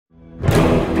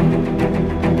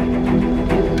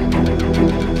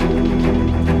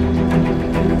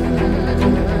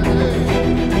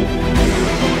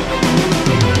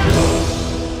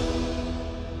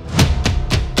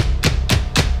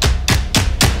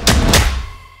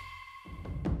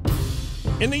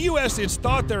In the U.S., it's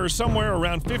thought there are somewhere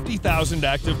around 50,000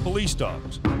 active police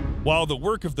dogs. While the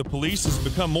work of the police has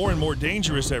become more and more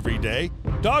dangerous every day,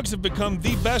 dogs have become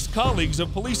the best colleagues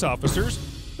of police officers,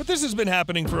 but this has been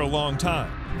happening for a long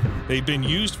time. They've been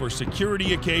used for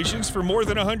security occasions for more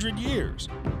than 100 years.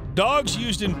 Dogs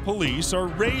used in police are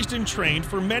raised and trained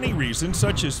for many reasons,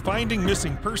 such as finding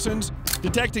missing persons,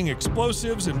 detecting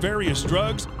explosives and various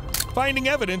drugs, finding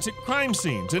evidence at crime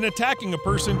scenes, and attacking a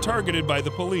person targeted by the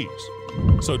police.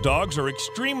 So dogs are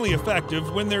extremely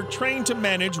effective when they're trained to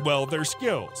manage well their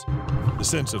skills. The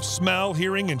sense of smell,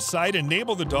 hearing, and sight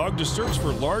enable the dog to search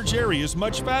for large areas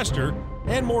much faster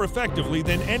and more effectively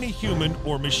than any human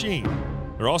or machine.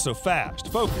 They're also fast,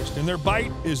 focused, and their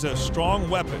bite is a strong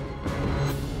weapon.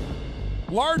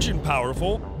 Large and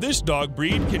powerful, this dog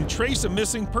breed can trace a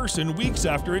missing person weeks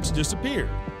after it's disappeared.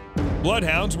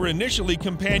 Bloodhounds were initially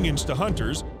companions to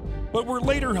hunters, but were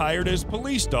later hired as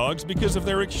police dogs because of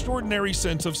their extraordinary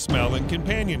sense of smell and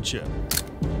companionship.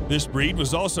 This breed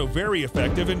was also very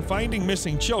effective in finding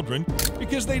missing children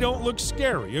because they don't look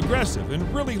scary, aggressive,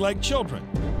 and really like children.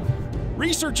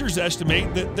 Researchers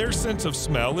estimate that their sense of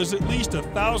smell is at least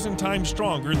 1,000 times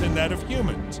stronger than that of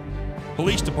humans.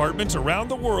 Police departments around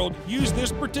the world use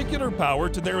this particular power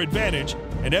to their advantage,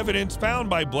 and evidence found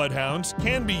by bloodhounds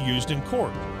can be used in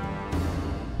court.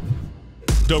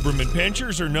 Doberman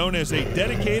Pinschers are known as a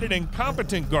dedicated and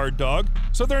competent guard dog,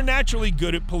 so they're naturally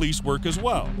good at police work as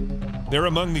well. They're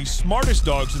among the smartest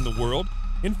dogs in the world,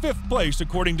 in 5th place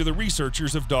according to the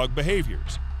researchers of dog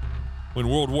behaviors. When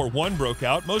World War I broke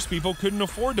out, most people couldn't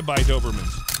afford to buy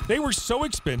Dobermans. They were so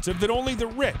expensive that only the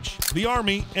rich, the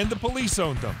army, and the police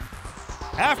owned them.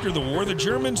 After the war, the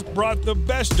Germans brought the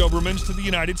best Dobermans to the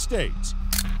United States.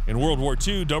 In World War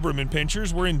II, Doberman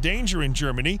Pinschers were in danger in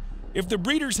Germany. If the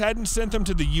breeders hadn't sent them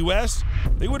to the U.S.,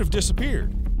 they would have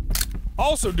disappeared.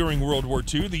 Also during World War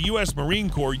II, the U.S. Marine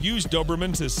Corps used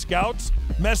Dobermans as scouts,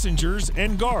 messengers,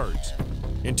 and guards.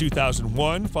 In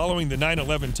 2001, following the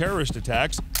 9/11 terrorist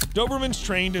attacks, Dobermans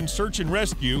trained in search and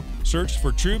rescue searched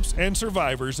for troops and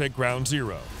survivors at Ground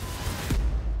Zero.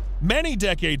 Many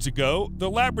decades ago, the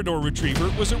Labrador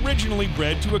Retriever was originally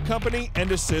bred to accompany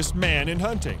and assist man in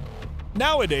hunting.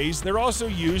 Nowadays, they're also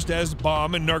used as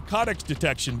bomb and narcotics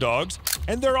detection dogs,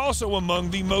 and they're also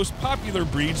among the most popular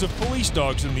breeds of police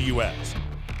dogs in the U.S.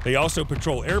 They also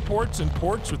patrol airports and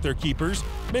ports with their keepers,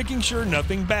 making sure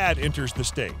nothing bad enters the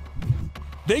state.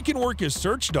 They can work as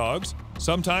search dogs,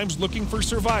 sometimes looking for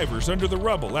survivors under the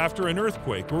rubble after an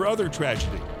earthquake or other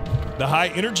tragedy. The high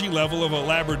energy level of a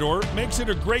Labrador makes it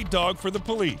a great dog for the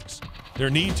police. Their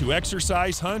need to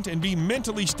exercise, hunt, and be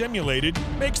mentally stimulated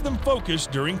makes them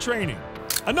focused during training.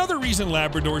 Another reason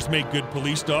Labradors make good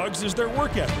police dogs is their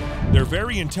work ethic. They're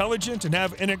very intelligent and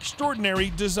have an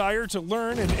extraordinary desire to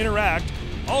learn and interact,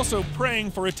 also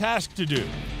praying for a task to do.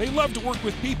 They love to work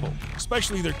with people,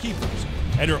 especially their keepers,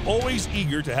 and are always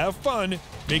eager to have fun,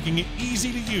 making it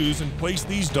easy to use and place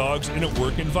these dogs in a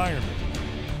work environment.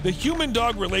 The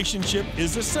human-dog relationship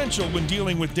is essential when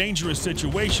dealing with dangerous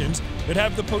situations that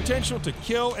have the potential to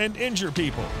kill and injure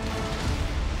people.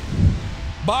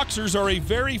 Boxers are a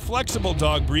very flexible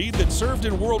dog breed that served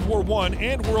in World War I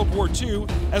and World War II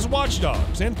as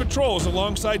watchdogs and patrols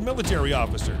alongside military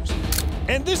officers.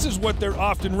 And this is what they're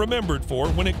often remembered for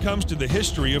when it comes to the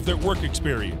history of their work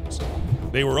experience.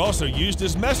 They were also used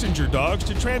as messenger dogs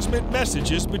to transmit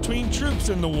messages between troops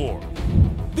in the war.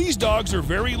 These dogs are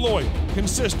very loyal,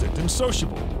 consistent, and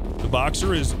sociable. The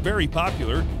Boxer is very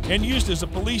popular and used as a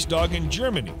police dog in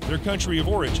Germany, their country of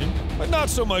origin, but not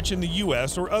so much in the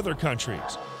U.S. or other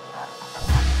countries.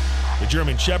 The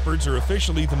German Shepherds are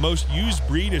officially the most used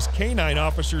breed as canine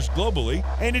officers globally,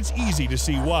 and it's easy to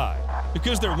see why.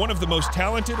 Because they're one of the most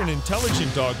talented and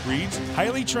intelligent dog breeds,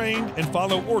 highly trained and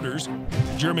follow orders,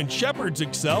 German Shepherds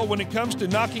excel when it comes to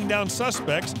knocking down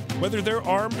suspects, whether they're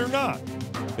armed or not.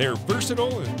 They're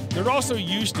versatile, and they're also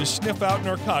used to sniff out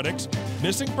narcotics,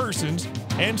 missing persons,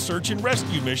 and search and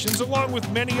rescue missions, along with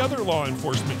many other law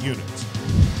enforcement units.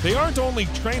 They aren't only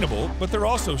trainable, but they're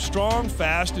also strong,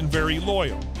 fast, and very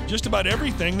loyal. Just about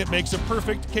everything that makes a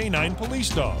perfect canine police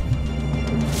dog.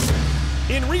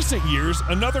 In recent years,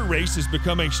 another race has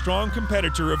become a strong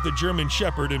competitor of the German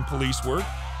Shepherd in police work.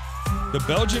 The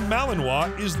Belgian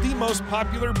Malinois is the most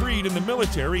popular breed in the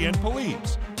military and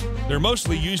police. They're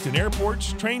mostly used in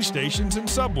airports, train stations, and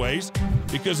subways.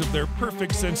 Because of their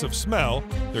perfect sense of smell,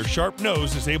 their sharp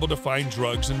nose is able to find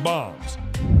drugs and bombs.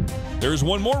 There's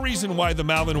one more reason why the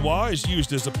Malinois is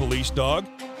used as a police dog.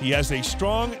 He has a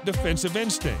strong defensive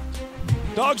instinct.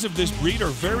 Dogs of this breed are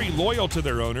very loyal to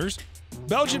their owners.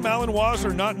 Belgian Malinois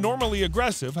are not normally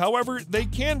aggressive, however, they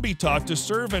can be taught to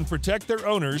serve and protect their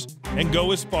owners and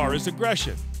go as far as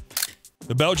aggression.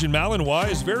 The Belgian Malinois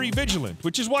is very vigilant,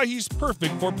 which is why he's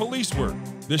perfect for police work.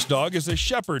 This dog is a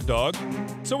shepherd dog,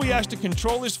 so he has to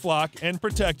control his flock and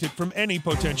protect it from any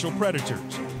potential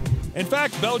predators. In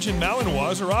fact, Belgian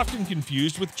Malinois are often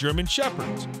confused with German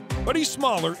Shepherds, but he's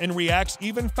smaller and reacts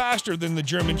even faster than the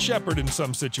German Shepherd in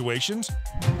some situations.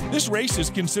 This race is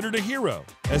considered a hero,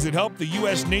 as it helped the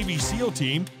U.S. Navy SEAL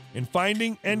team in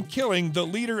finding and killing the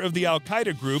leader of the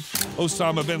Al-Qaeda group,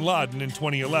 Osama bin Laden, in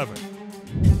 2011.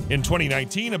 In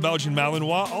 2019, a Belgian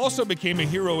Malinois also became a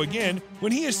hero again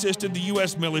when he assisted the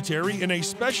U.S. military in a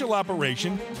special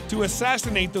operation to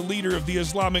assassinate the leader of the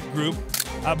Islamic group,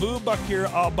 Abu Bakr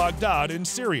al-Baghdad, in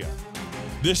Syria.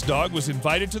 This dog was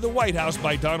invited to the White House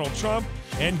by Donald Trump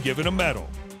and given a medal.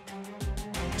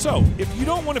 So, if you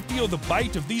don't want to feel the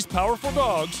bite of these powerful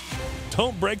dogs,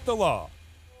 don't break the law.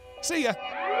 See ya!